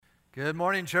Good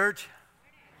morning, church.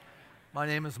 My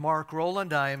name is Mark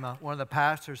Rowland. I'm one of the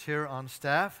pastors here on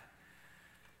staff.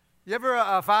 You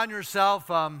ever found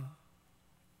yourself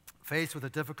faced with a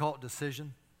difficult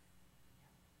decision?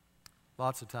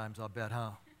 Lots of times, I'll bet,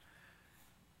 huh?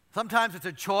 Sometimes it's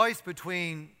a choice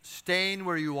between staying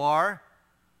where you are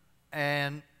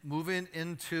and moving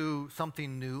into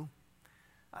something new.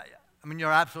 I mean,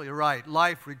 you're absolutely right.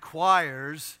 Life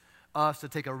requires us to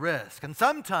take a risk. And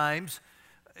sometimes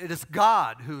it is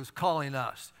God who's calling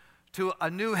us to a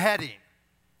new heading,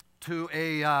 to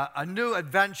a new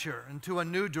adventure, and to a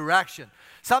new direction.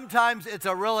 Sometimes it's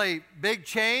a really big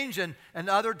change, and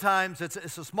other times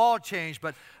it's a small change.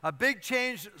 But a big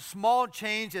change, small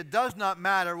change, it does not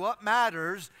matter. What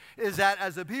matters is that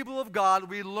as a people of God,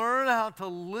 we learn how to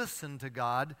listen to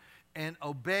God and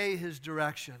obey His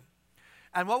direction.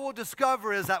 And what we'll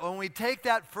discover is that when we take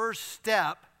that first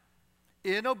step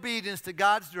in obedience to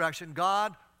God's direction,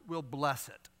 God will bless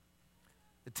it.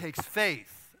 It takes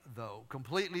faith, though,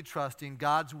 completely trusting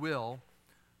God's will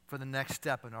for the next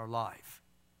step in our life.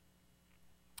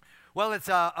 Well, it's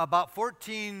about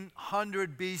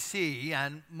 1400 BC,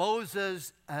 and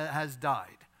Moses has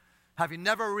died, having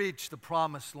never reached the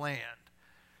promised land.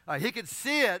 He could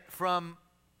see it from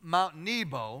Mount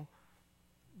Nebo,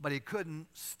 but he couldn't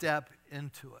step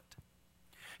into it.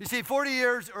 You see, 40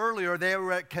 years earlier, they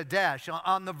were at Kadesh,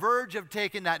 on the verge of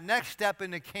taking that next step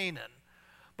into Canaan.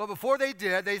 But before they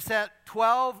did, they sent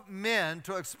 12 men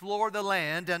to explore the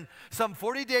land, and some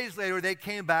 40 days later, they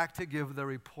came back to give the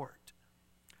report.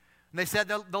 And they said,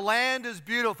 the land is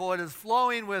beautiful, it is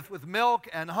flowing with milk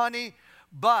and honey,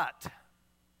 but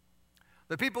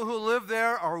the people who live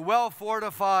there are well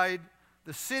fortified,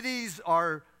 the cities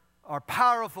are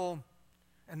powerful,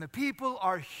 and the people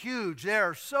are huge. They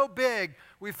are so big,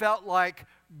 we felt like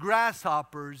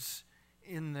grasshoppers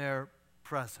in their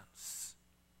presence.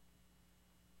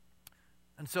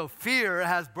 And so fear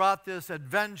has brought this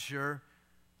adventure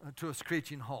to a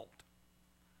screeching halt.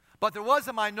 But there was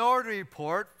a minority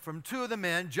report from two of the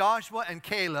men, Joshua and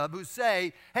Caleb, who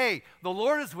say, hey, the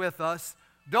Lord is with us.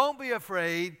 Don't be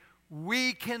afraid.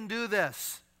 We can do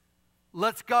this.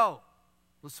 Let's go.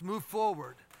 Let's move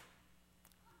forward.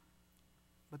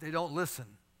 But they don't listen.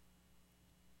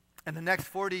 And the next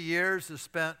 40 years is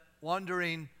spent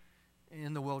wandering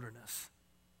in the wilderness.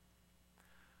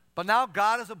 But now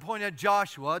God has appointed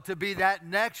Joshua to be that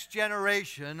next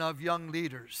generation of young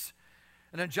leaders.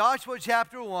 And in Joshua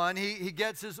chapter 1, he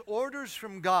gets his orders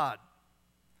from God.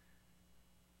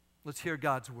 Let's hear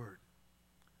God's word.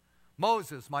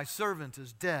 Moses, my servant,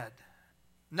 is dead.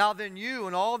 Now then you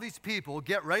and all these people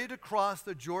get ready to cross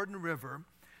the Jordan River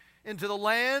into the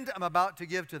land I'm about to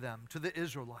give to them, to the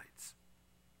Israelites.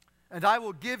 And I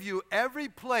will give you every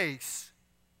place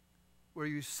where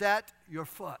you set your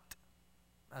foot,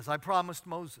 as I promised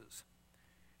Moses.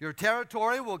 Your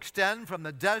territory will extend from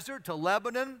the desert to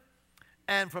Lebanon,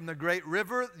 and from the great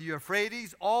river, the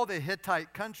Euphrates, all the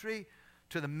Hittite country,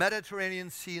 to the Mediterranean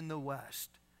Sea in the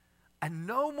west. And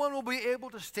no one will be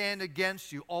able to stand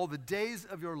against you all the days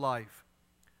of your life.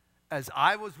 As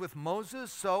I was with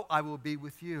Moses, so I will be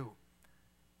with you.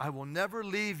 I will never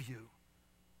leave you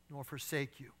nor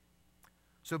forsake you.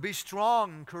 So be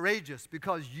strong and courageous,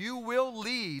 because you will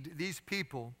lead these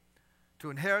people to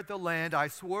inherit the land I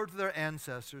swore to their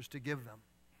ancestors to give them.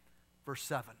 Verse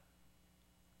 7.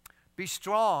 Be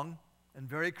strong and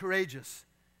very courageous,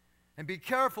 and be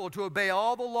careful to obey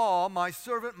all the law my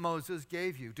servant Moses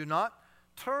gave you. Do not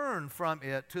turn from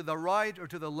it to the right or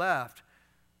to the left,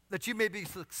 that you may be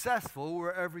successful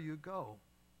wherever you go.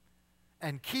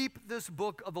 And keep this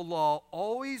book of the law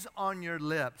always on your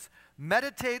lips.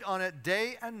 Meditate on it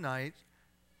day and night,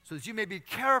 so that you may be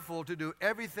careful to do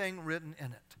everything written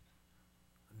in it.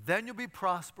 Then you'll be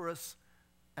prosperous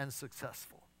and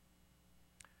successful.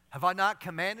 Have I not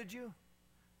commanded you?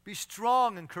 Be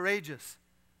strong and courageous.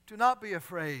 Do not be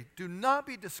afraid. Do not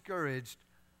be discouraged,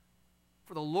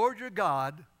 for the Lord your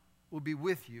God will be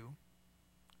with you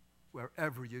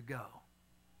wherever you go.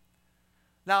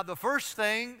 Now, the first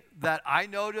thing that I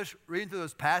noticed reading through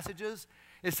those passages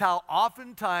is how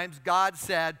oftentimes God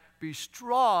said, be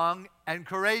strong and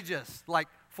courageous, like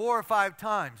 4 or 5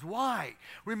 times. Why?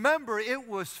 Remember, it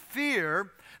was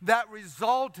fear that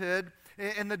resulted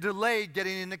in the delay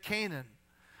getting into Canaan.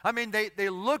 I mean, they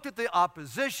looked at the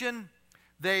opposition,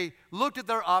 they looked at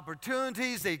their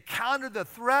opportunities, they countered the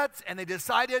threats, and they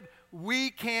decided, we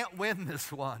can't win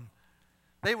this one.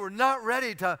 They were not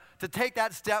ready to take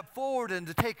that step forward and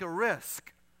to take a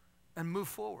risk and move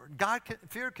forward.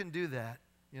 Fear can do that,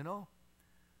 you know.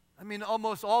 I mean,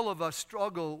 almost all of us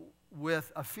struggle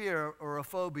with a fear or a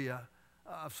phobia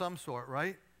of some sort,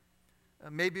 right?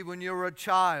 Maybe when you were a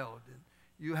child,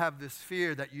 you have this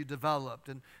fear that you developed.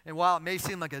 And while it may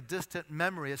seem like a distant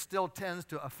memory, it still tends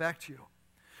to affect you.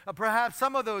 Perhaps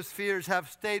some of those fears have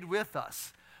stayed with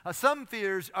us. Some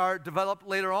fears are developed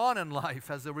later on in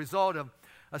life as a result of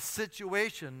a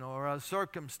situation or a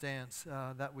circumstance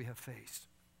that we have faced.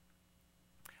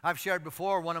 I've shared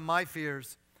before, one of my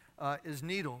fears is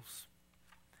needles.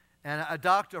 And a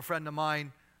doctor friend of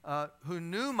mine who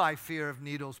knew my fear of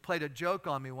needles played a joke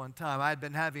on me one time. I had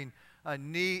been having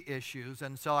knee issues,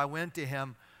 and so I went to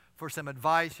him for some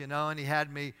advice, and he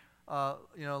had me,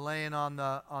 laying on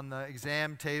the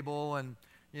exam table, and,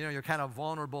 you're kind of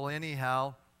vulnerable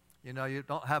anyhow. You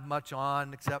don't have much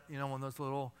on except, one of those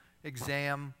little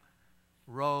exam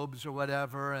robes or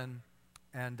whatever,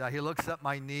 and he looks at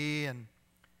my knee, and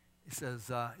he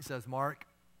says, Mark,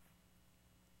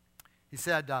 he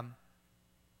said,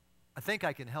 I think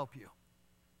I can help you.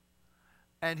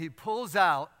 And he pulls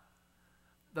out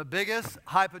the biggest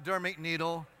hypodermic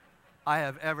needle I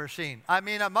have ever seen. I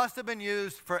mean, it must have been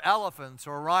used for elephants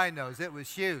or rhinos. It was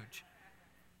huge.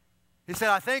 He said,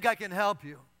 I think I can help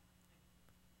you,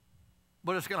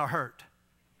 but it's going to hurt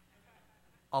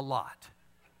a lot.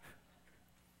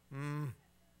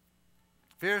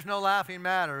 Fear's no laughing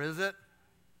matter, is it?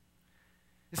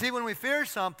 You see, when we fear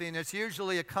something, it's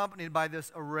usually accompanied by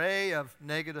this array of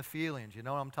negative feelings. You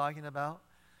know what I'm talking about?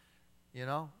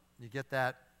 You get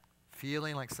that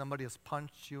feeling like somebody has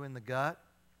punched you in the gut,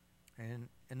 and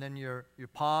then your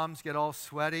palms get all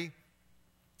sweaty.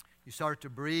 You start to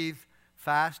breathe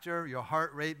faster. Your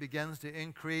heart rate begins to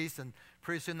increase, and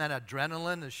pretty soon that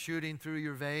adrenaline is shooting through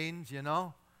your veins,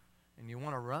 and you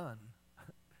want to run.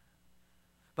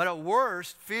 But at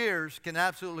worst, fears can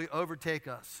absolutely overtake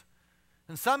us.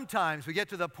 And sometimes we get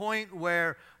to the point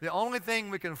where the only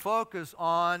thing we can focus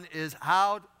on is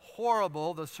how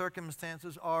horrible the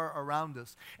circumstances are around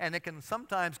us. And it can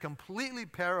sometimes completely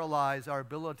paralyze our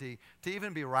ability to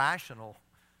even be rational,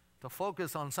 to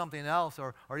focus on something else,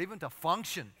 or even to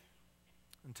function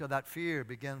until that fear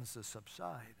begins to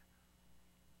subside.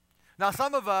 Now,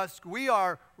 some of us, we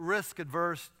are risk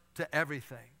adverse to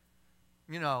everything.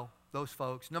 Those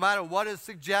folks. No matter what is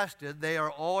suggested, they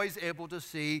are always able to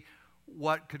see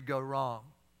what could go wrong.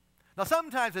 Now,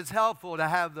 sometimes it's helpful to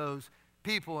have those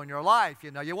people in your life.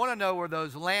 You want to know where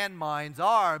those landmines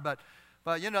are, but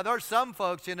there's some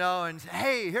folks, and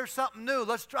hey, here's something new.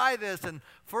 Let's try this. And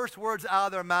first words out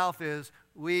of their mouth is,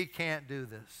 we can't do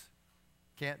this.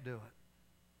 Can't do it.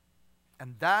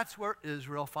 And that's where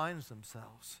Israel finds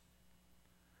themselves.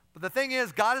 But the thing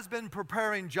is, God has been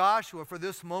preparing Joshua for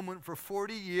this moment for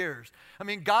 40 years. I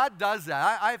mean, God does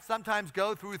that. I sometimes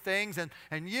go through things,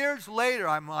 and years later,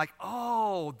 I'm like,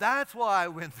 oh, that's why I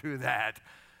went through that.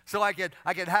 So I could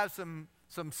have some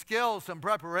skills, some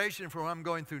preparation for what I'm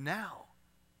going through now.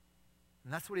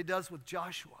 And that's what he does with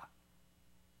Joshua.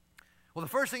 Well, the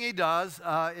first thing he does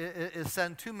is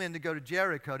send 2 men to go to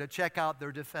Jericho to check out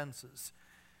their defenses.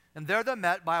 And there they're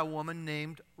met by a woman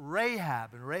named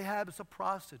Rahab. And Rahab is a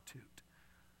prostitute.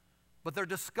 But they're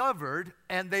discovered,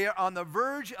 and they are on the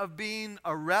verge of being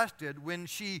arrested when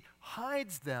she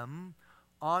hides them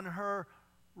on her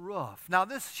roof. Now,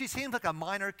 she seems like a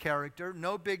minor character,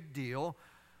 no big deal.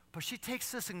 But she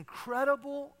takes this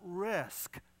incredible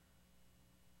risk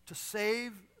to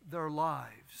save their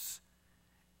lives.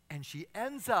 And she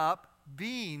ends up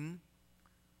being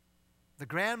the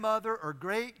grandmother or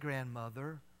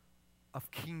great-grandmother of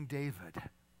King David.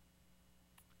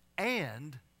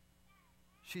 And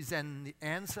she's in the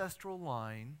ancestral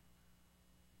line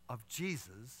of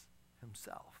Jesus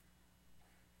himself.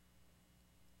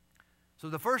 So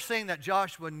the first thing that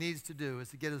Joshua needs to do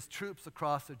is to get his troops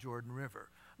across the Jordan River.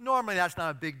 Normally that's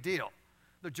not a big deal.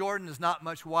 The Jordan is not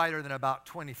much wider than about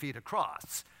 20 feet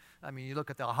across. I mean, you look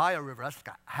at the Ohio River, that's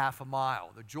got half a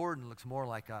mile. The Jordan looks more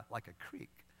like a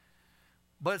creek.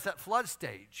 But it's at flood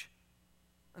stage.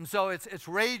 And so it's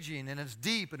raging, and it's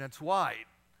deep, and it's wide.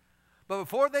 But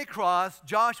before they cross,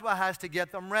 Joshua has to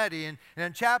get them ready. And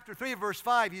in chapter 3, verse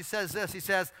 5, he says this. He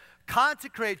says,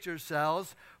 consecrate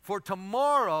yourselves, for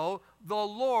tomorrow the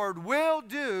Lord will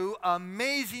do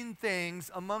amazing things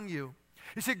among you.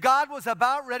 You see, God was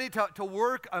about ready to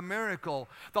work a miracle.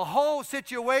 The whole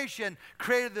situation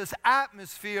created this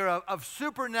atmosphere of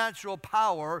supernatural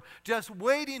power just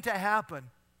waiting to happen.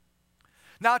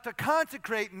 Now, to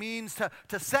consecrate means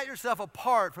to set yourself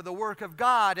apart for the work of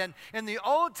God. And in the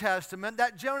Old Testament,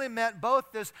 that generally meant both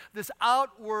this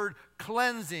outward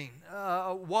cleansing,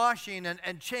 washing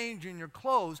and changing your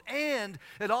clothes. And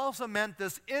it also meant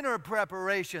this inner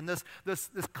preparation, this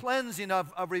cleansing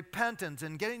of repentance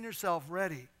and getting yourself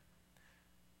ready.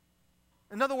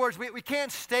 In other words, we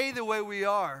can't stay the way we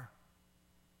are.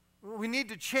 we need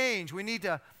to change. We need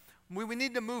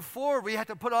to move forward. We have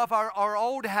to put off our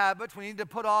old habits. We need to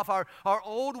put off our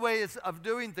old ways of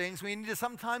doing things. We need to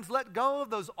sometimes let go of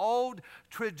those old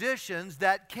traditions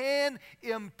that can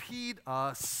impede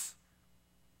us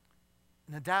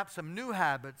and adapt some new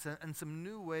habits and some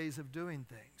new ways of doing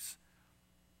things.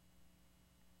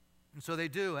 And so they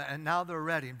do, and now they're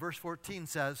ready. And verse 14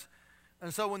 says,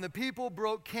 and so when the people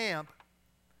broke camp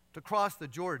to cross the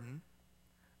Jordan,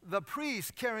 the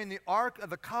priests carrying the Ark of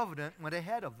the Covenant went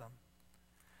ahead of them.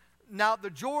 Now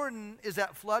the Jordan is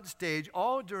at flood stage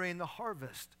all during the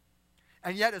harvest.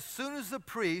 And yet as soon as the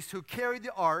priests who carried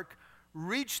the ark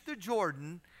reached the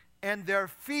Jordan and their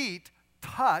feet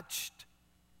touched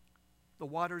the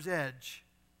water's edge,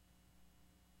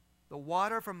 the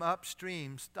water from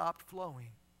upstream stopped flowing.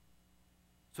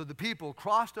 So the people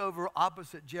crossed over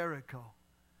opposite Jericho.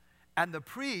 And the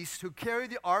priests who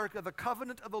carried the Ark of the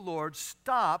Covenant of the Lord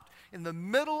stopped in the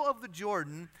middle of the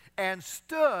Jordan and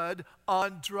stood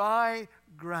on dry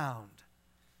ground,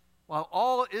 while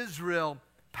all Israel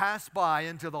passed by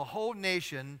until the whole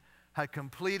nation had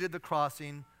completed the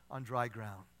crossing on dry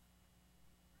ground.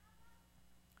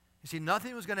 You see,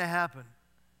 nothing was going to happen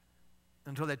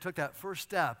until they took that first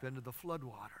step into the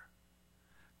floodwater.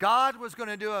 God was going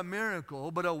to do a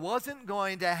miracle, but it wasn't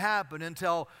going to happen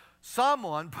until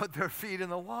someone put their feet in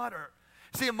the water.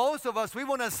 See, most of us, we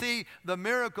want to see the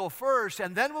miracle first,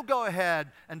 and then we'll go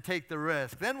ahead and take the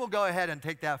risk. Then we'll go ahead and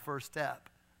take that first step.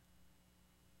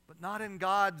 But not in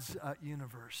God's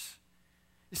universe.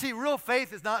 You see, real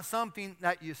faith is not something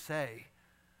that you say.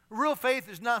 Real faith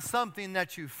is not something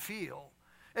that you feel.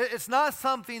 It's not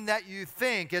something that you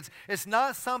think. It's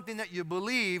not something that you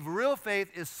believe. Real faith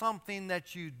is something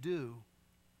that you do.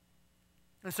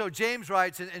 And so James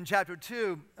writes in chapter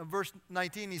 2, verse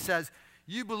 19, he says,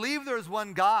 you believe there is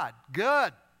one God.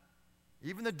 Good.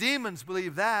 Even the demons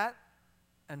believe that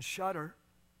and shudder.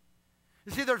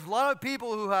 You see, there's a lot of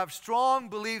people who have strong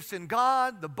beliefs in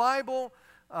God, the Bible,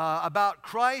 about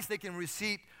Christ. They can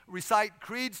recite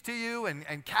creeds to you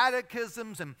and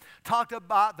catechisms and talk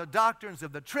about the doctrines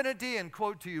of the Trinity and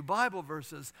quote to you Bible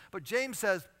verses. But James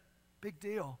says, big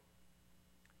deal.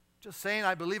 Just saying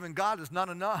I believe in God is not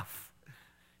enough.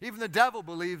 Even the devil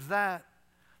believes that.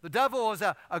 The devil is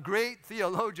a great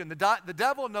theologian. The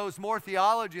devil knows more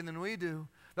theology than we do.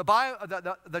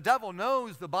 The devil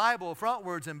knows the Bible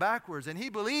frontwards and backwards, and he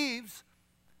believes,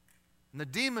 and the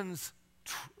demons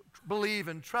believe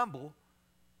and tremble.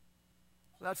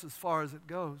 That's as far as it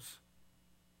goes.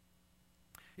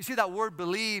 You see, that word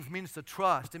believe means to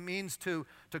trust. It means to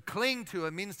cling to.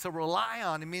 It means to rely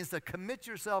on. It means to commit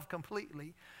yourself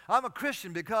completely. I'm a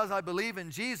Christian because I believe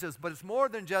in Jesus, but it's more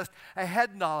than just a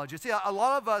head knowledge. You see, a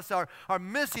lot of us are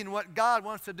missing what God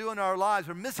wants to do in our lives.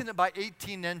 We're missing it by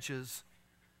 18 inches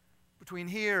between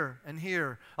here and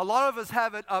here. A lot of us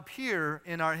have it up here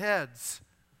in our heads,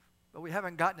 but we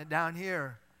haven't gotten it down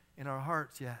here in our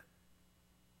hearts yet.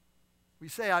 We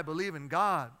say, I believe in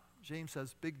God. James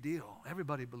says, big deal.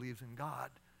 Everybody believes in God.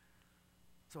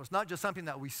 So it's not just something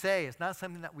that we say. It's not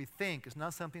something that we think. It's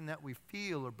not something that we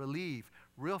feel or believe.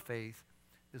 Real faith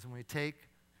is when we take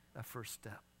that first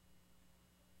step.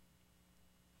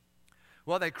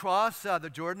 Well, they cross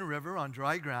the Jordan River on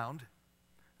dry ground.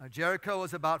 Jericho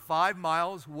was about 5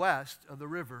 miles west of the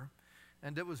river,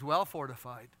 and it was well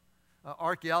fortified.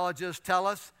 Archaeologists tell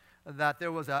us that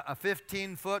there was a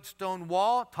 15-foot stone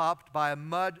wall topped by a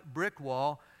mud brick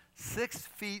wall, 6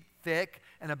 feet thick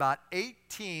and about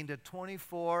 18 to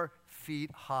 24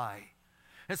 feet high.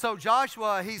 And so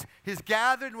Joshua, he's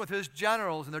gathered with his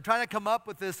generals, and they're trying to come up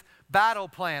with this battle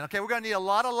plan. Okay, we're going to need a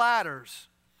lot of ladders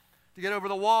to get over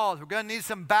the walls. We're going to need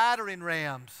some battering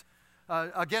rams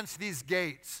against these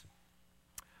gates.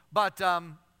 But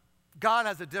God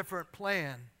has a different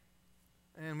plan,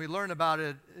 and we learn about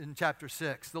it in chapter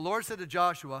 6. The Lord said to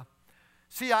Joshua,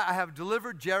 see, I have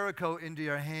delivered Jericho into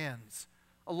your hands,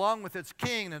 along with its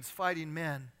king and its fighting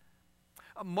men.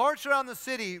 March around the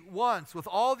city once with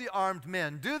all the armed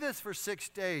men. Do this for 6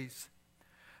 days.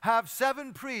 Have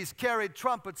 7 priests carry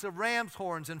trumpets of ram's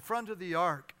horns in front of the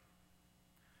ark.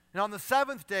 And on the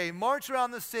 7th day, march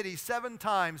around the city 7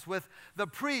 times with the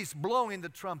priests blowing the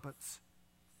trumpets.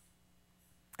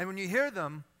 And when you hear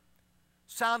them,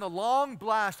 sound a long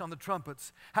blast on the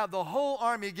trumpets. Have the whole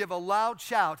army give a loud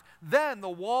shout. Then the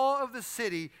wall of the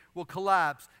city will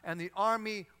collapse, and the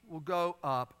army will go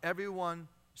up, everyone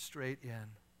straight in.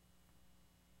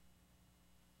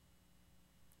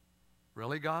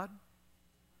 Really, God?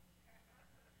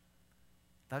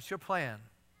 That's your plan.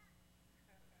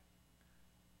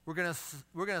 We're going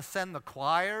to send the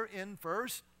choir in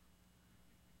first,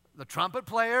 the trumpet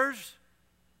players,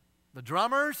 the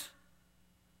drummers,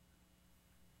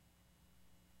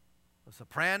 the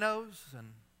sopranos and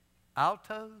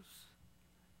altos?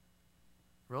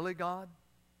 Really, God?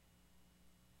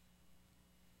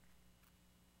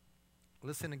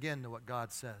 Listen again to what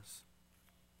God says.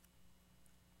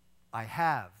 I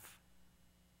have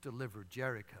delivered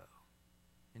Jericho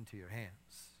into your hands.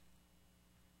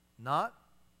 Not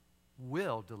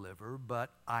will deliver, but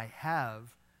I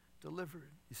have delivered.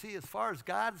 You see, as far as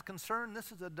God is concerned,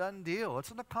 this is a done deal.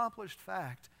 It's an accomplished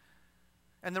fact.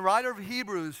 And the writer of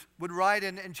Hebrews would write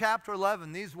in chapter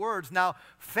 11 these words, now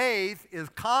faith is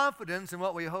confidence in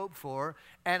what we hope for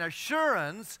and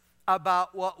assurance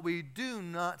about what we do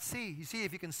not see. You see,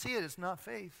 if you can see it, it's not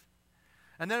faith.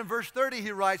 And then in verse 30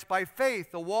 he writes, by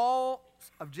faith the walls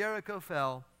of Jericho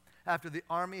fell after the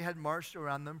army had marched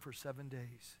around them for 7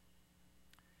 days.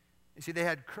 You see, they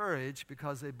had courage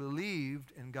because they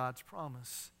believed in God's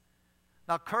promise.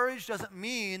 Now, courage doesn't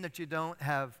mean that you don't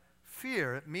have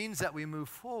fear. It means that we move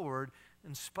forward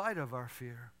in spite of our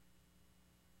fear.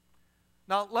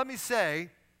 Now, let me say,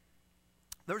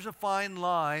 there's a fine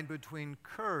line between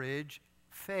courage,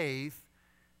 faith,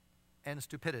 and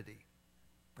stupidity.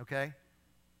 Okay?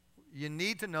 You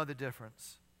need to know the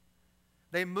difference.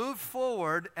 They moved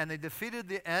forward and they defeated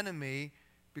the enemy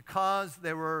because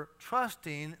they were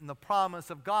trusting in the promise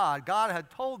of God. God had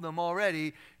told them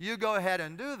already, you go ahead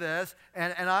and do this,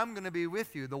 and I'm going to be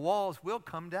with you. The walls will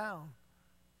come down.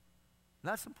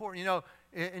 And that's important. You know,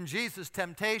 in Jesus'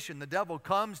 temptation, the devil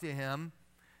comes to him,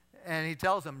 and he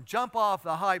tells him, jump off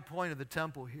the high point of the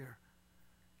temple here.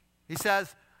 He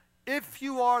says, if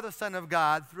you are the Son of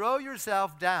God, throw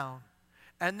yourself down.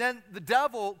 And then the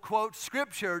devil quotes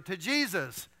Scripture to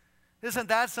Jesus. Isn't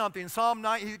that something?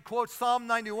 He quotes Psalm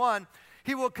 91.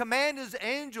 He will command his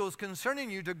angels concerning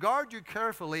you to guard you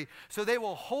carefully, so they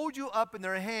will hold you up in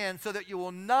their hands so that you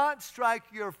will not strike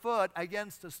your foot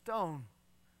against a stone.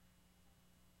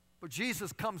 But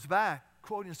Jesus comes back,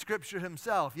 quoting Scripture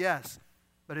himself. Yes,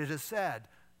 but it is said,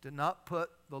 do not put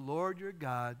the Lord your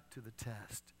God to the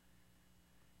test.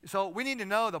 So we need to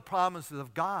know the promises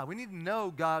of God. We need to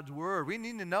know God's word. We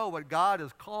need to know what God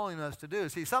is calling us to do.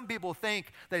 See, some people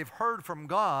think they've heard from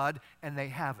God and they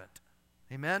haven't.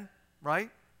 Amen?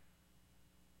 Right?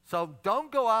 So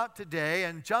don't go out today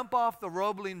and jump off the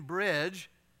Roebling Bridge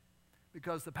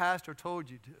because the pastor told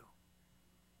you to.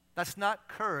 That's not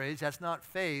courage. That's not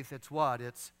faith. It's what?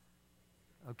 It's,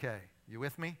 okay, you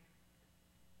with me?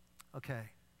 Okay.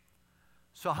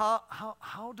 So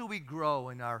how do we grow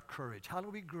in our courage? How do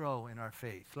we grow in our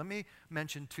faith? Let me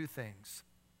mention two things.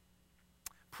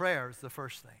 Prayer is the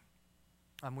first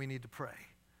thing. We need to pray.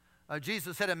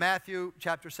 Jesus said in Matthew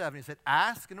chapter 7, he said,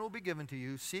 ask and it will be given to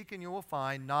you, seek and you will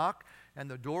find, knock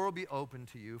and the door will be open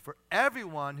to you. For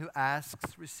everyone who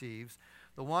asks receives,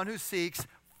 the one who seeks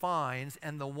finds,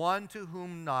 and the one to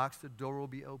whom knocks, the door will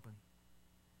be open.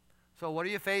 So what are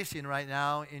you facing right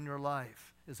now in your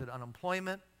life? Is it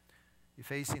unemployment? You're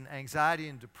facing anxiety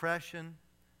and depression,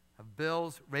 have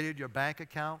bills raided your bank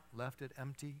account, left it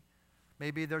empty.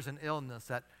 Maybe there's an illness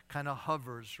that kind of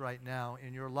hovers right now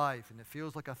in your life, and it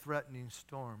feels like a threatening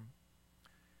storm.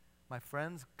 My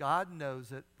friends, God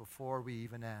knows it before we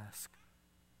even ask.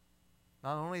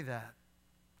 Not only that,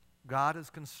 God is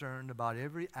concerned about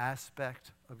every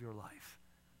aspect of your life.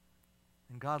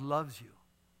 And God loves you,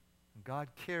 and God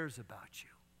cares about you.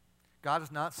 God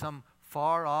is not some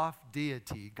far-off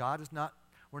deity.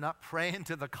 We're not praying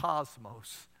to the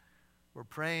cosmos. We're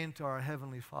praying to our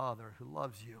Heavenly Father who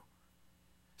loves you.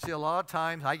 See, a lot of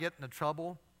times I get into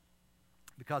trouble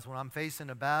because when I'm facing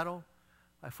a battle,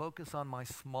 I focus on my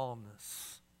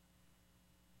smallness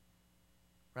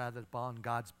rather than upon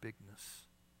God's bigness.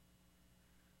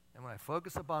 And when I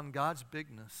focus upon God's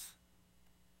bigness,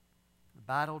 the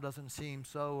battle doesn't seem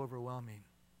so overwhelming.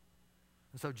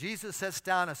 And so Jesus sets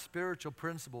down a spiritual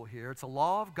principle here. It's a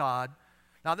law of God.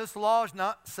 Now, this law is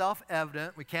not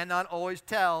self-evident. We cannot always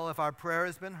tell if our prayer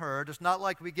has been heard. It's not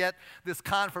like we get this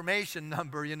confirmation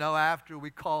number, after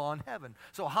we call on heaven.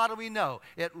 So how do we know?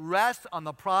 It rests on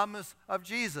the promise of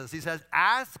Jesus. He says,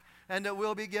 ask and it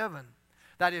will be given.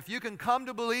 That if you can come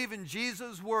to believe in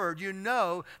Jesus' word, you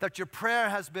know that your prayer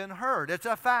has been heard. It's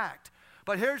a fact.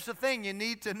 But here's the thing you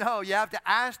need to know. You have to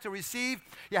ask to receive,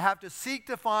 you have to seek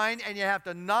to find, and you have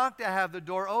to knock to have the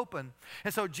door open.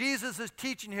 And so Jesus is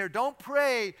teaching here, don't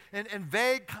pray in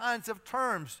vague kinds of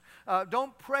terms.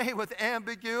 Don't pray with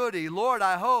ambiguity. Lord,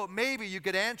 I hope maybe you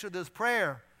could answer this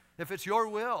prayer if it's your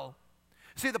will.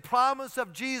 See, the promise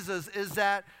of Jesus is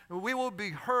that we will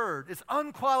be heard. It's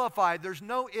unqualified. There's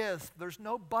no ifs. There's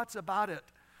no buts about it.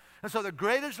 And so the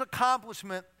greatest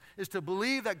accomplishment is to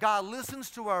believe that God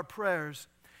listens to our prayers,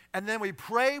 and then we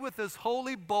pray with this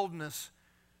holy boldness,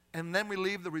 and then we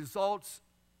leave the results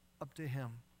up to Him.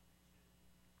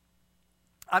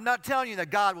 I'm not telling you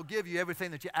that God will give you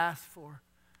everything that you ask for.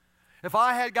 If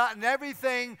I had gotten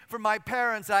everything from my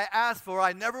parents I asked for,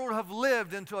 I never would have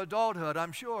lived into adulthood,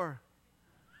 I'm sure.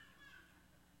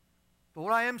 But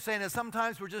what I am saying is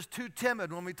sometimes we're just too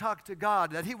timid when we talk to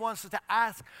God, that He wants us to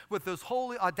ask with this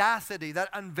holy audacity that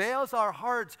unveils our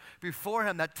hearts before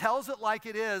Him, that tells it like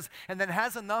it is, and then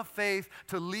has enough faith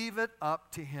to leave it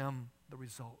up to Him, the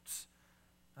results.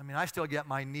 I mean, I still get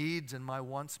my needs and my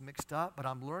wants mixed up, but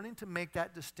I'm learning to make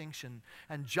that distinction.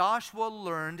 And Joshua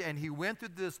learned, and he went through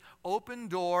this open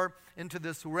door into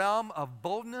this realm of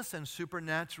boldness and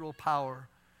supernatural power.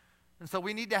 And so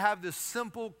we need to have this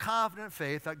simple, confident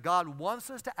faith that God wants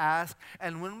us to ask,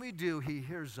 and when we do, He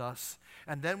hears us.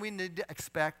 And then we need to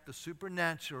expect the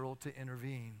supernatural to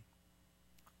intervene.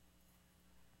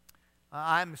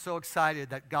 I'm so excited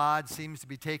that God seems to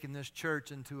be taking this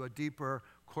church into a deeper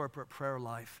corporate prayer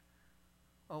life.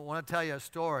 I want to tell you a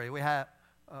story. We have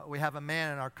a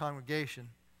man in our congregation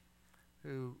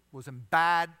who was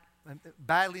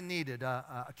badly needed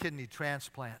a kidney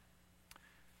transplant.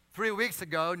 3 weeks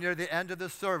ago, near the end of the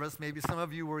service, maybe some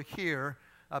of you were here,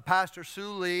 Pastor Sue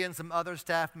Lee and some other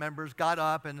staff members got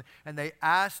up and they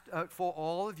asked for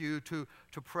all of you to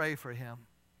pray for him.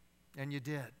 And you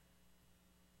did.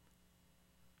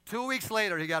 2 weeks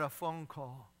later, he got a phone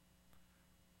call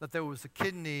that there was a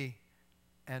kidney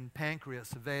and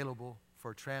pancreas available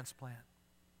for transplant.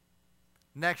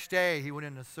 Next day, he went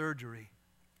into surgery.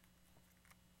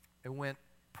 It went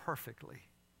perfectly.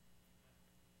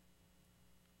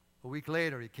 A week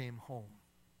later, he came home.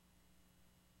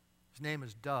 His name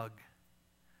is Doug.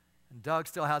 And Doug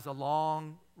still has a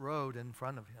long road in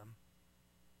front of him.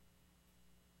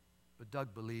 But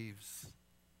Doug believes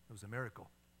it was a miracle.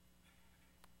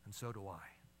 And so do I.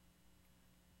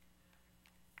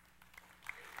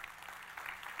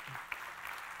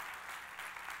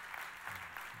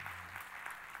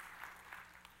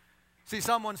 See,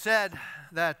 someone said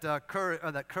that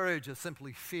courage is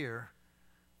simply fear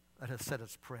that has said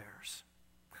its prayers.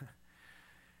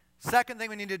 Second thing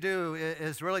we need to do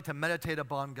is really to meditate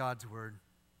upon God's word.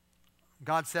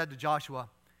 God said to Joshua,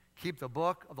 keep the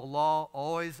book of the law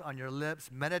always on your lips,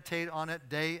 meditate on it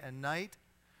day and night,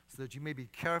 so that you may be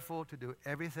careful to do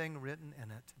everything written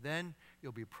in it. Then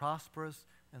you'll be prosperous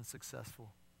and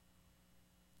successful.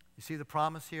 You see the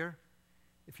promise here?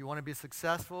 If you want to be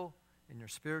successful in your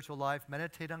spiritual life,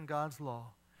 meditate on God's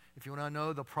law. If you want to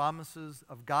know the promises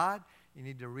of God, you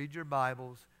need to read your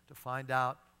Bibles to find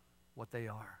out what they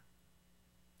are.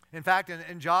 In fact,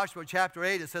 in Joshua chapter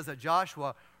 8, it says that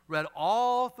Joshua read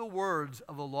all the words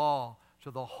of the law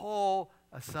to the whole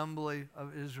assembly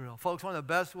of Israel. Folks, one of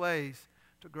the best ways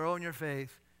to grow in your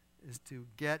faith is to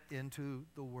get into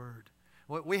the Word.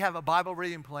 We have a Bible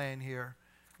reading plan here.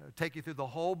 It'll take you through the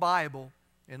whole Bible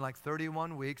in like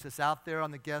 31 weeks. It's out there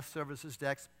on the guest services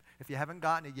desk. If you haven't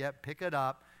gotten it yet, pick it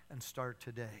up and start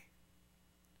today.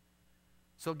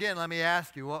 So again, let me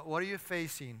ask you, what are you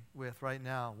facing with right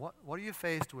now? What are you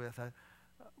faced with?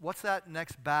 What's that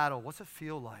next battle? What's it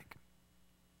feel like?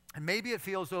 And maybe it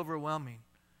feels overwhelming.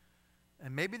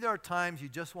 And maybe there are times you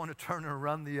just want to turn and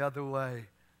run the other way.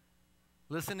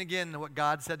 Listen again to what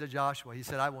God said to Joshua. He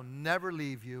said, I will never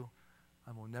leave you.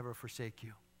 I will never forsake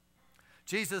you.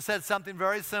 Jesus said something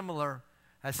very similar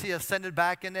as He ascended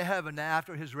back into heaven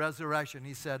after His resurrection.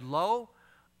 He said, lo,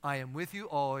 I am with you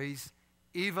always,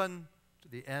 even to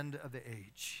the end of the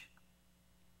age.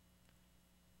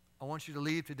 I want you to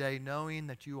leave today knowing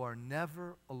that you are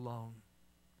never alone,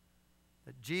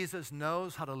 that Jesus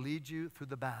knows how to lead you through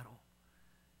the battle.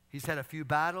 He's had a few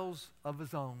battles of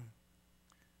His own.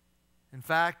 In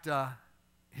fact,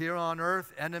 here on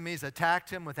earth, enemies attacked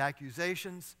Him with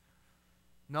accusations.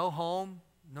 No home,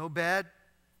 no bed.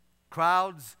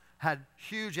 Crowds had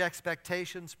huge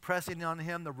expectations pressing on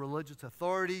Him, the religious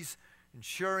authorities,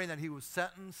 ensuring that He was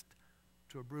sentenced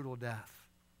to a brutal death.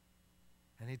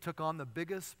 And He took on the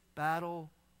biggest battle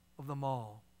of them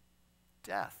all,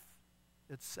 death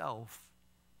itself,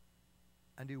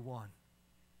 and He won.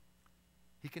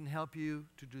 He can help you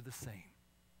to do the same.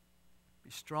 Be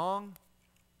strong,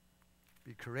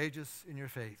 be courageous in your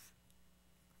faith.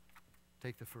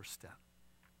 Take the first step.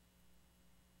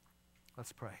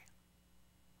 Let's pray.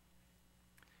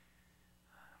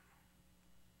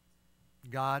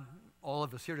 God, all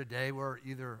of us here today, we're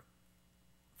either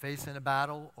facing a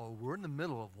battle or we're in the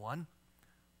middle of one,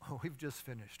 or we've just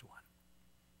finished one.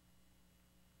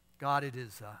 God, it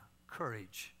is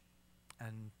courage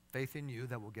and faith in You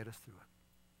that will get us through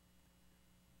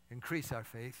it. Increase our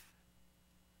faith.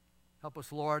 Help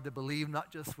us, Lord, to believe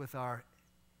not just with our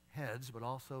heads, but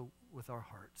also with our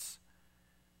hearts.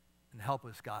 And And help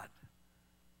us, God,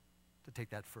 to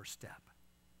take that first step.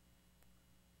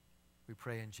 We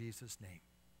pray in Jesus' name.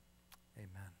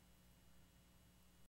 Amen.